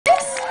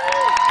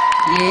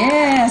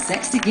Yeah,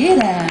 sexy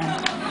guitar.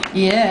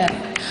 Yeah.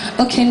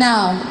 Okay,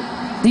 now,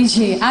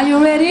 DJ, are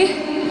you ready?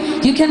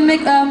 You can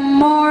make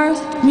more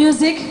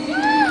music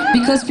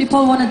because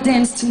people want to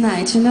dance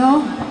tonight, you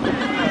know?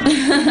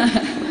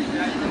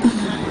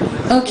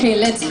 Okay,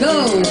 let's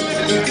go.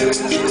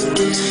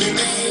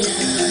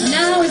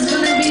 Now it's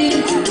gonna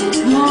be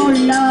more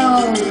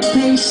love,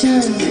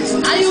 patience.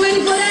 Are you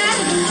ready for that?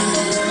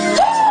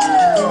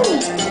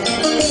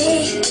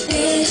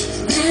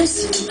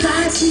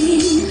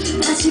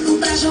 Parti pour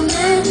pas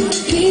j'emmène,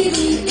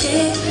 fini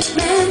et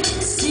même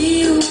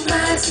si ou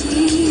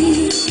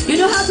parti. You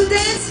know how to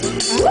dance?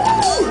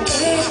 Woo!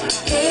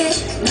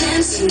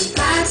 Même si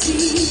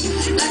parti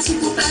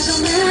pour pas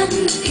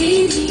j'emmène,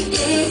 fini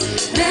et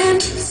même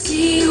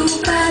si ou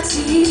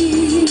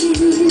parti.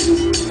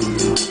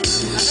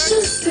 Je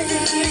sais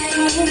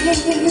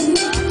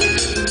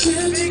que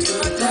tu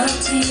dois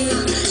partir,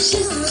 je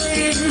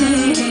sais.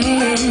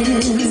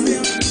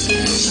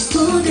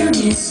 Jusqu'au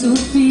dernier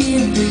soupir,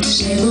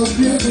 j'ai beau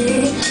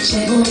pleurer,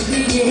 j'ai beau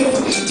prier,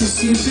 te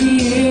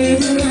supplier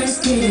de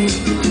rester.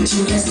 Tu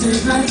restes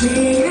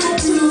gravé à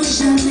tout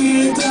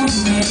jamais dans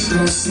mes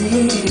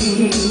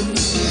pensées.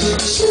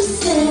 Je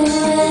sais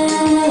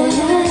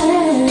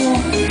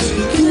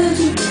que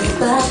tu peux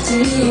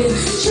partir,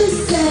 je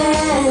sais.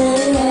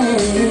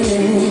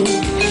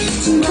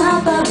 Tu m'as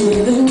pas vu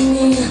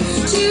venir,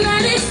 tu as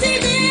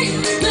décidé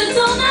de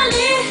t'en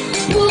aller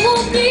pour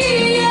oublier.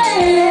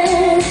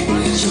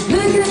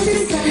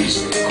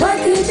 Quoi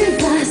que tu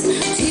fasses,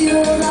 tu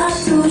auras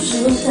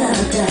toujours ta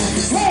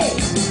place. Hey!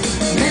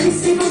 Même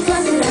si pour toi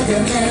c'est la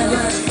dernière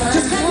fois,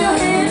 just clap your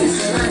hands.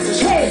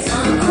 Hey!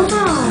 Come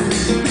on!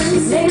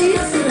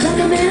 Ladies,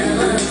 gentlemen,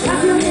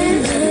 clap your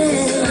hands.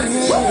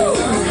 Woo!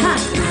 Ha!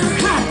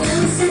 Ha!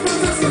 Même si pour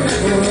toi c'est la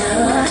dernière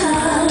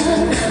fois,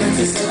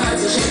 tu seras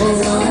toujours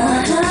présent.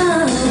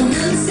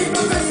 Même si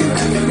pour toi c'est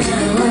la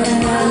dernière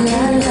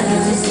fois,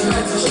 tu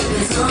seras toujours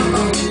présent.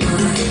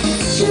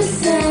 Je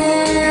sais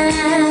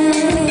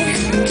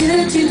que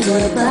tu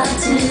dois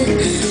partir,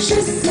 je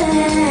sais.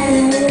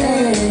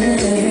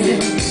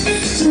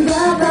 Tu ne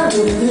vas pas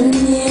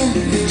revenir.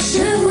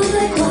 Je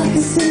voudrais croire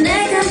que ce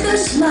n'est qu'un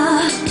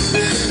cauchemar,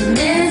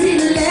 mais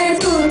il est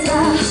trop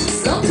tard.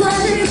 Sans toi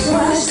des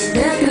fois,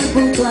 j'espère que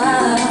pour toi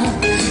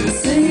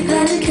ce n'est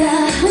pas le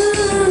cas.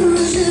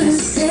 Je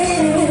sais.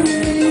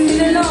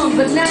 Been alone,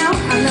 but now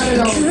I'm not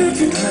alone. Que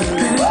tu dois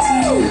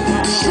partir,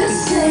 je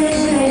sais.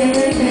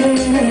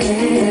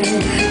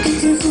 Que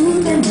tu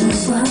voudrais me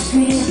voir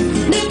fuir.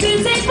 Ne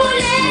plus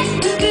épauler,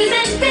 ne plus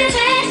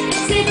espérer,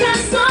 c'est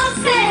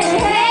insensé.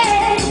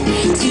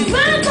 Tu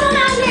veux t'en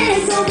aller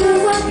sans me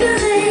voir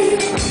pleurer.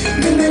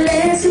 Ne me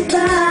laisse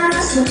pas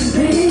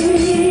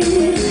tomber.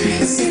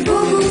 C'est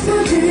beaucoup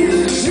trop dur,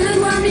 je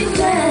dois m'y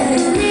faire.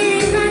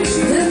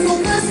 De ton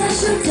passage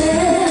je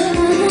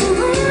t'aime.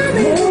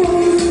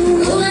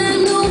 Pour un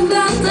nous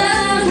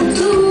partage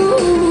tout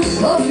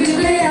au fur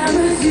et à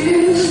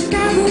mesure.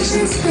 T'avoue que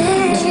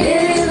j'espère.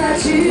 Et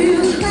vas-tu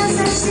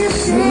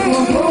nous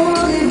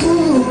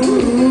rendez-vous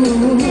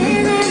et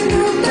même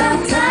nous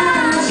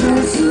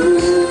partageons tout.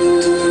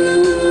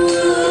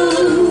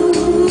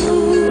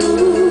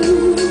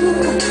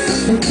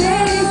 The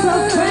days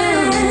of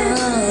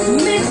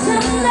friends, make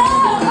some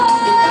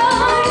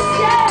noise,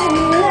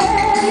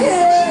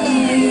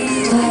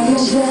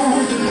 voyageur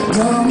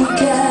dans mon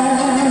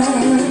cœur,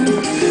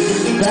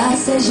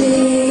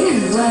 passager,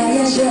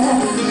 voyageur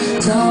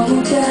dans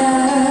mon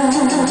cœur.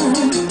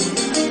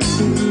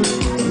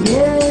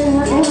 Yeah,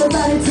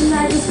 everybody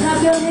tonight, just clap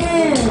your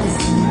hands.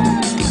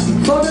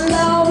 For the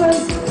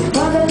lovers,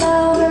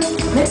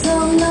 make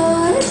some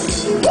noise.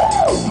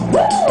 Woo,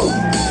 woo.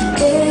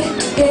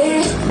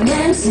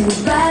 Même si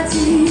vous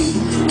parti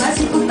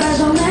pour pas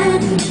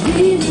j'emmène,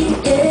 fini.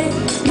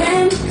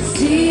 Même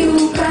si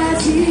vous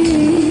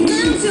parti,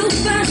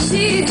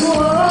 oh,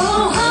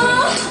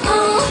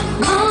 oh,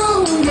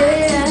 oh,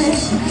 yeah.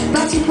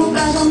 Parti pour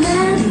pas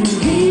j'emmène,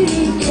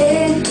 fini.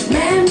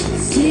 Même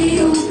si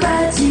vous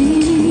parti,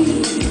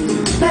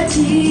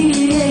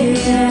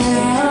 yeah.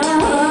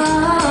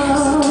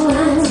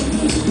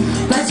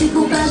 Parti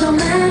pour pas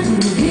j'emmène,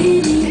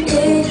 fini.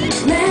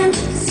 Même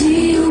si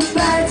vous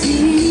parti,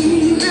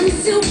 même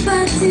si vous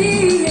parti,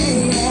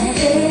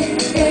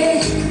 yeah.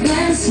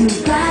 Même si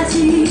vous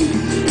parti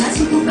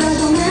pour pas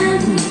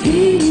j'emmène,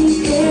 fini.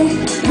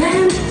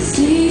 Même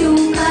si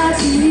vous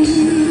parti,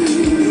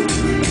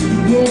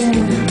 yeah.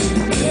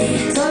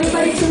 So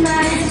everybody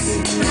tonight,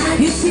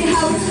 you see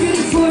how it's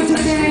beautiful to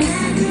dance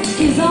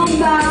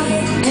Kizomba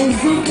and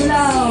Zouk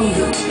Love.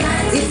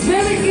 It's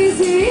very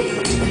easy.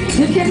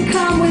 You can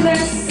come with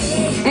us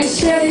and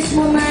share this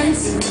moment.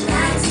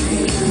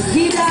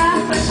 Gida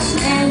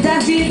and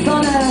David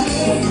gonna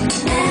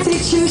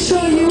teach you,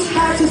 show you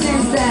how to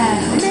dance that.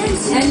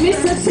 And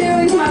Mr. Theo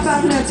is my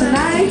partner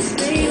tonight,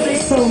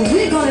 so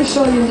we're gonna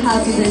show you how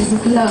to dance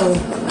Zouk Love.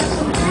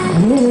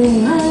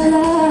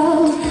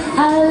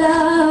 I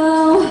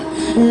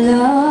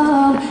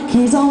love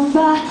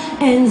Kizomba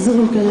and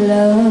Zouk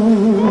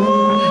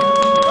Love.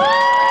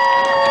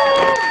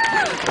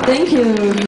 Thank you.